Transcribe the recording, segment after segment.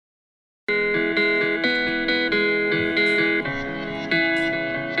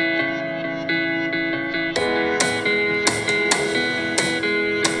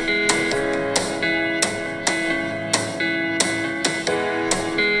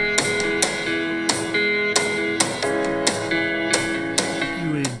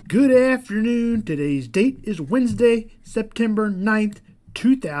Good afternoon. Today's date is Wednesday, September 9th,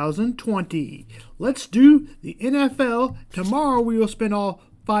 2020. Let's do the NFL. Tomorrow we will spend all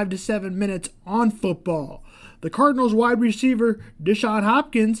 5 to 7 minutes on football. The Cardinals wide receiver Deshaun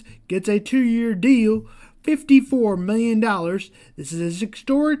Hopkins gets a 2-year deal, $54 million. This is a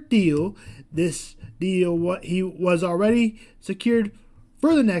historic deal. This deal, he was already secured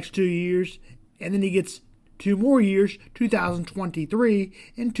for the next 2 years, and then he gets 2 more years, 2023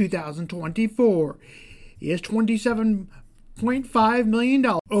 and 2024. He has $27.5 million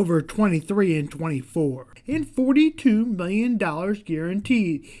over 23 and 24 and $42 million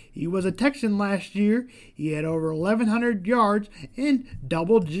guaranteed. He was a Texan last year. He had over 1,100 yards and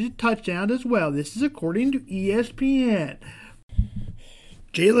double-digit touchdowns as well. This is according to ESPN.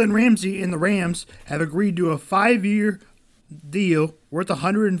 Jalen Ramsey and the Rams have agreed to a 5-year deal worth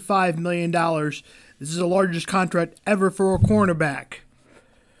 $105 million. This is the largest contract ever for a cornerback.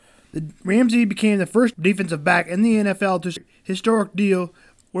 Ramsey became the first defensive back in the NFL to historic deal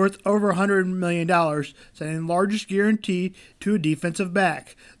worth over $100 million, setting the largest guarantee to a defensive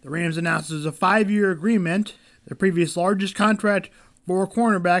back. The Rams announced it was a 5-year agreement. The previous largest contract for a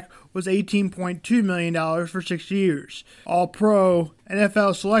cornerback was $18.2 million for 6 years. All-Pro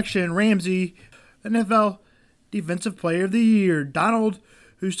NFL selection Ramsey, NFL Defensive Player of the Year. Donald,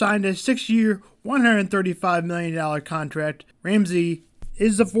 who signed a 6-year, $135 million contract. Ramsey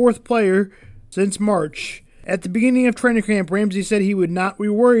is the 4th player since March. At the beginning of training camp, Ramsey said he would not be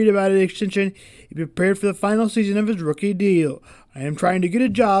worried about an extension. He prepared for the final season of his rookie deal. I am trying to get a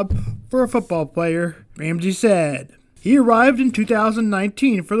job for a football player, Ramsey said. He arrived in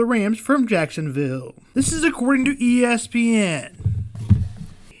 2019 for the Rams from Jacksonville. This is according to ESPN.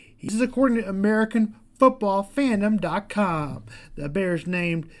 This is according to AmericanFootballFandom.com. The Bears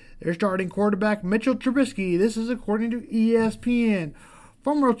named their starting quarterback Mitchell Trubisky. This is according to ESPN.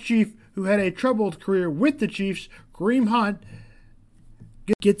 Former Chief who had a troubled career with the Chiefs, Kareem Hunt,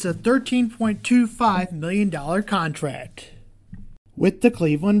 gets a $13.25 million contract with the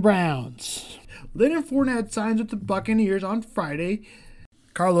Cleveland Browns. Leonard Fournette signs with the Buccaneers on Friday.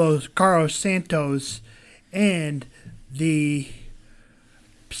 Carlos Santos and the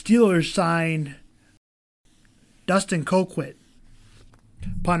Steelers sign Dustin Colquitt,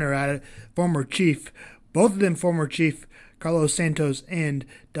 punter at it, former Chief. Both of them former Chief, Carlos Santos and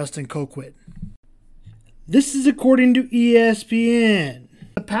Dustin Colquitt. This is according to ESPN.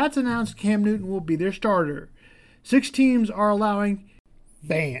 The Pats announced Cam Newton will be their starter. 6 teams are allowing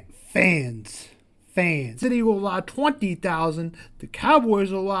fans. City will allow 20,000. The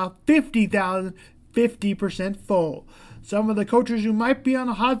Cowboys will allow 50,000, 50% full. Some of the coaches who might be on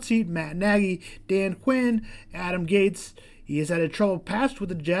the hot seat: Matt Nagy, Dan Quinn, Adam Gates. He has had a troubled past with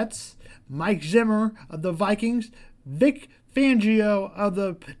the Jets. Mike Zimmer of the Vikings, Vic Fangio of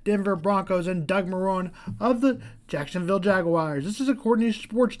the Denver Broncos, and Doug Marrone of the Jacksonville Jaguars. This is according to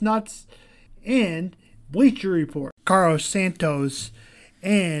Sports Nuts and Bleacher Report. Carlos Santos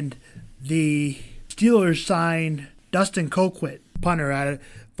and the Steelers sign Dustin Colquitt, punter at it,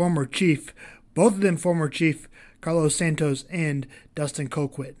 former Chief. Both of them former Chief, Carlos Santos and Dustin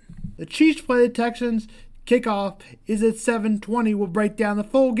Colquitt. The Chiefs play the Texans. Kickoff is at 7:20. We'll break down the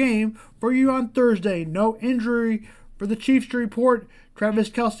full game for you on Thursday. No injury for the Chiefs to report. Travis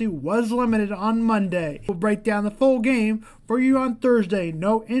Kelce was limited on Monday. We'll break down the full game for you on Thursday.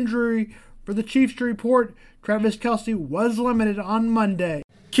 No injury for the Chiefs to report. Travis Kelce was limited on Monday.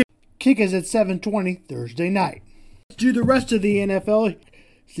 Kick is at 7:20 Thursday night. Let's do the rest of the NFL.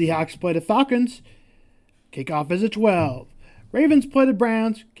 Seahawks play the Falcons. Kickoff is at 12. Ravens play the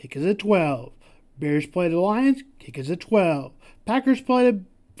Browns. Kick is at 12. Bears play the Lions. Kick is at 12. Packers play the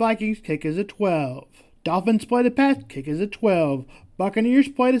Vikings. Kick is at 12. Dolphins play the Pats. Kick is at 12. Buccaneers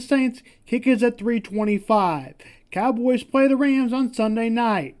play the Saints. Kick is at 3:25. Cowboys play the Rams on Sunday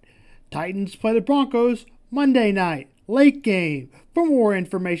night. Titans play the Broncos Monday night. Late game. For more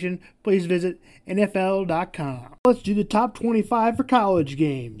information, please visit NFL.com. Let's do the top 25 for college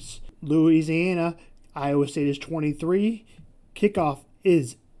games. Louisiana, Iowa State is 23. Kickoff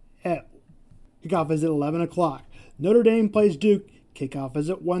is at 11 o'clock. Notre Dame plays Duke. Kickoff is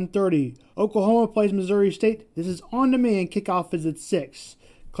at 1:30. Oklahoma plays Missouri State. This is on demand. Kickoff is at 6.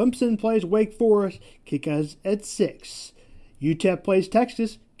 Clemson plays Wake Forest. Kickoff is at 6. UTEP plays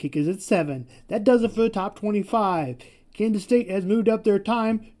Texas. Kick is at 7. That does it for the top 25. Kansas State has moved up their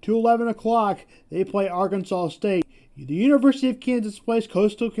time to 11 o'clock. They play Arkansas State. The University of Kansas plays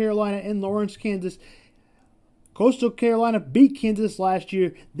Coastal Carolina in Lawrence, Kansas. Coastal Carolina beat Kansas last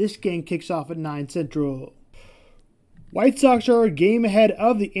year. This game kicks off at 9 Central. White Sox are a game ahead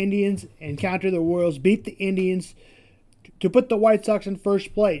of the Indians and counter the Royals beat the Indians to put the White Sox in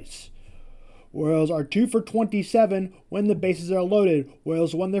first place. Royals are 2 for 27 when the bases are loaded.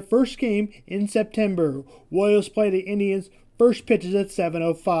 Royals won their first game in September. Royals play the Indians. First pitch is at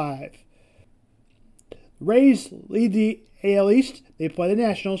 7:05. Rays lead the AL East. They play the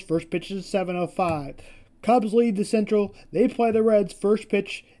Nationals. First pitch is at 7:05. Cubs lead the Central. They play the Reds. First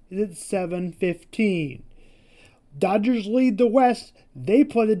pitch is at 7:15. Dodgers lead the West. They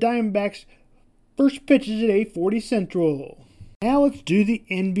play the Diamondbacks. First pitch is at 8:40 Central. Now let's do the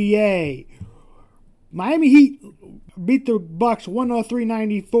NBA. Miami Heat beat the Bucks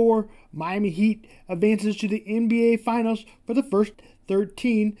 103-94. Miami Heat advances to the NBA Finals for the first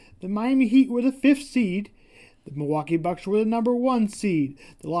 13. The Miami Heat were the 5th seed. The Milwaukee Bucks were the number 1 seed.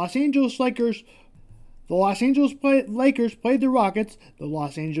 The Los Angeles Lakers played the Rockets. The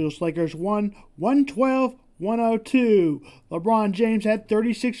Los Angeles Lakers won 112-102. LeBron James had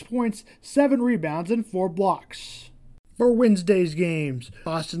 36 points, 7 rebounds, and 4 blocks. For Wednesday's games,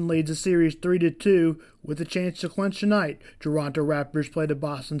 Boston leads the series 3-2 with a chance to clinch tonight. Toronto Raptors play the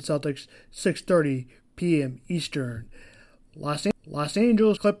Boston Celtics 6:30 p.m. Eastern. Los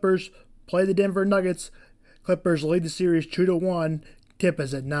Angeles Clippers play the Denver Nuggets. Clippers lead the series 2-1. Tip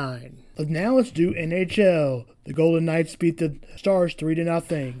is at 9. Now let's do NHL. The Golden Knights beat the Stars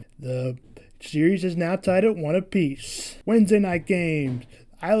 3-0. The series is now tied at 1 apiece. Wednesday night games.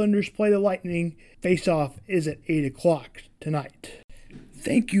 Islanders play the Lightning. Face-off is at 8 o'clock tonight.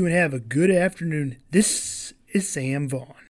 Thank you and have a good afternoon. This is Sam Vaughn.